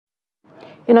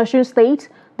In Osun State,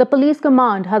 the police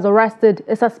command has arrested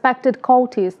a suspected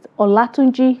cultist,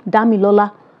 Olatunji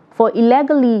Damilola, for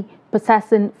illegally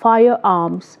possessing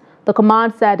firearms. The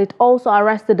command said it also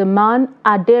arrested a man,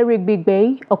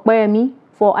 Aderibigbe Opeyemi,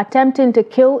 for attempting to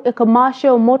kill a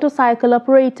commercial motorcycle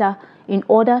operator in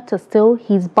order to steal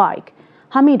his bike.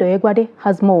 Hameed Oyegbade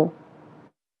has more.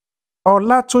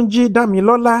 Olatunji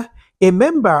Damilola, a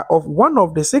member of one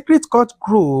of the secret cult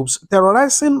groups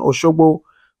terrorizing Osogbo,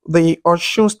 the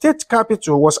Osun State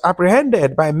capital, was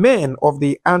apprehended by men of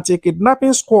the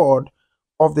anti-kidnapping squad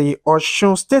of the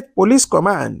Osun State Police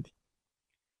Command.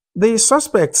 The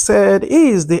suspect said he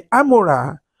is the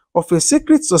armorer of a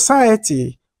secret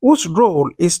society whose role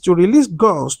is to release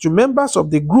guns to members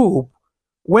of the group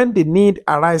when the need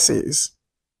arises.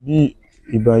 I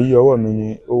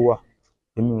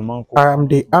am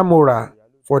the armorer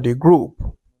for the group.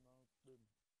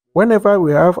 Whenever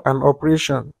we have an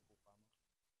operation,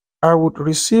 I would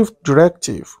receive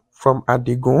directive from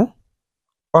Adigun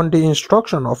on the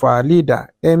instruction of our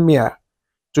leader, Emir,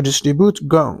 to distribute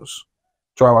guns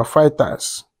to our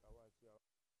fighters.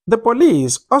 The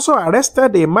police also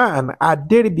arrested a man,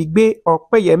 Aderibigbe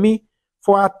Opeyemi,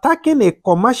 for attacking a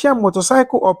commercial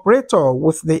motorcycle operator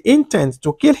with the intent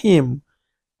to kill him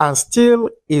and steal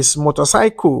his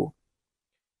motorcycle.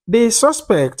 The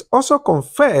suspect also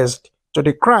confessed to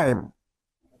the crime.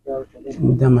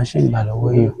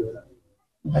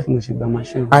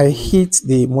 I hit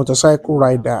the motorcycle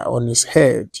rider on his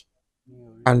head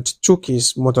and took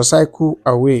his motorcycle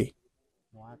away.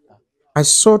 I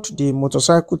sold the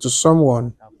motorcycle to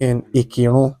someone in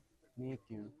Ikirun.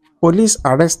 Police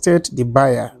arrested the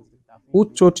buyer, who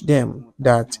told them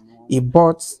that he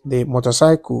bought the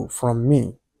motorcycle from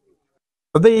me.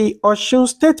 The Osun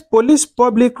State Police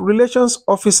Public Relations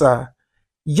Officer,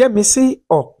 Yemisi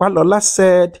Opalola,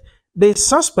 said the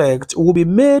suspect will be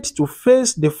made to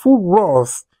face the full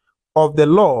wrath of the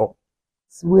law.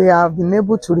 We have been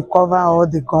able to recover all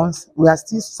the guns. We are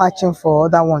still searching for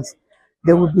other ones.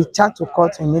 They will be charged to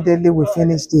court immediately we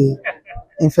finish the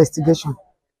investigation.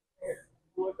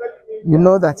 You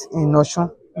know that in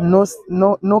Osun,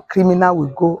 no criminal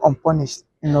will go unpunished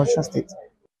in Osun State.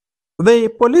 The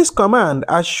police command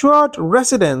assured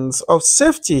residents of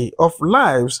safety of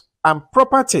lives and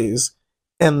properties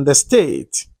in the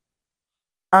state.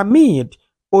 Hameed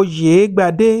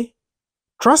Oyegbade,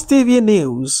 Trust TV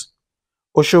News,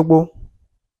 Osogbo.